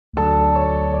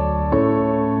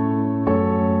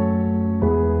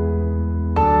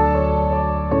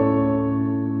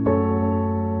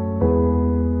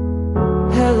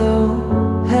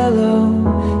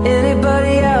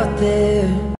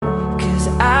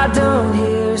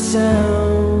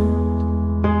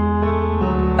sound.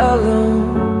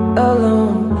 Alone,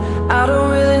 alone, I don't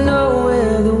really know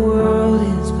where the world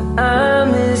is, but I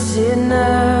miss it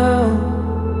now.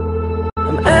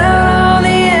 I'm out on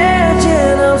the edge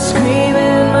and I'm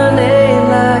screaming my name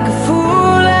like a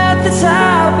fool at the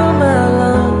top of my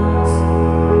lungs.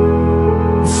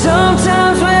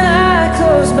 Sometimes when I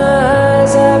close my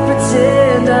eyes I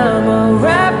pretend I'm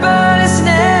alright, but it's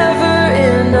never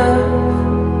enough.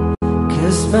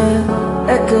 'Cause my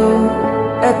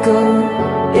echo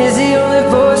is the only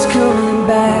voice coming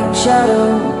back.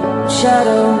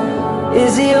 Shadow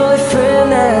is the only friend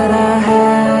that I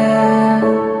have.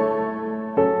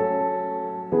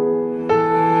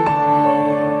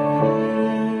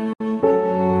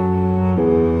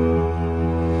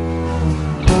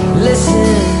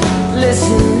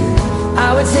 Listen, I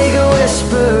would take a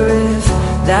whisper if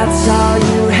that's all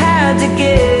you had to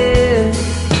give.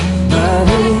 But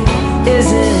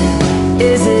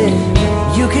is it?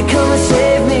 You could come and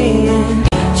save me and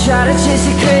try to chase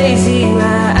it crazy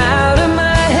right out of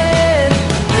my head.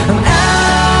 I'm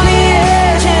out on the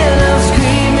edge and I'm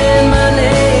screaming my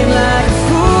name like a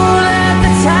fool at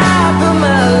the top of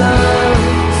my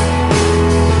lungs.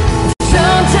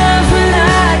 Sometimes when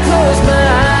I close my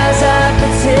eyes I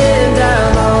pretend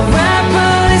I'm alright,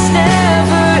 but it's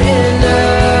never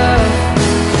enough.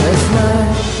 'Cause my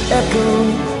echo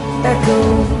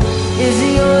is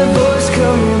the only voice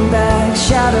coming back.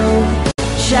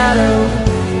 Shadow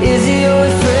is the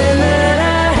only friend that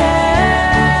I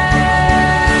have.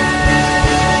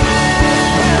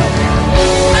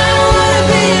 I don't wanna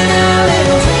be an island,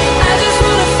 I just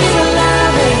wanna feel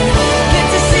alive and get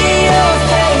to see your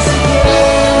face again.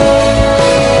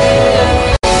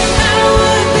 I don't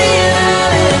wanna be an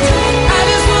island, I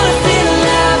just wanna feel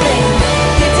alive and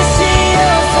get to see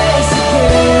your face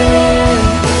again.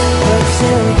 But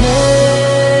till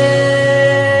then,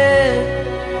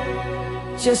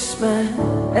 just my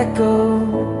echo,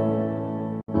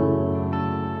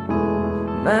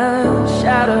 my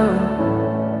shadow.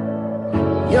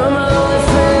 You're my only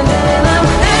friend and I'm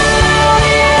out on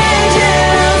the edge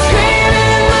and I'm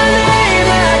screaming my name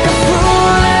like a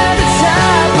fool at the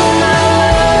top of my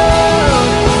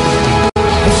lungs.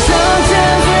 And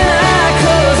sometimes when I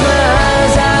close my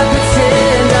eyes I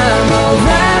pretend I'm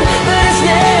alright, but it's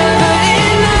never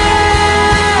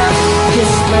enough.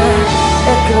 Just my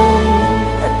echo,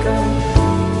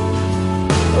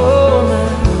 oh my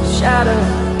shadow.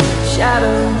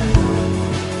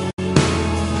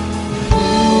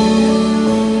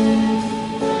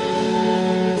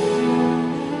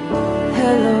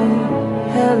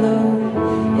 Hello,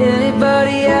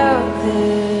 anybody out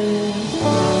there?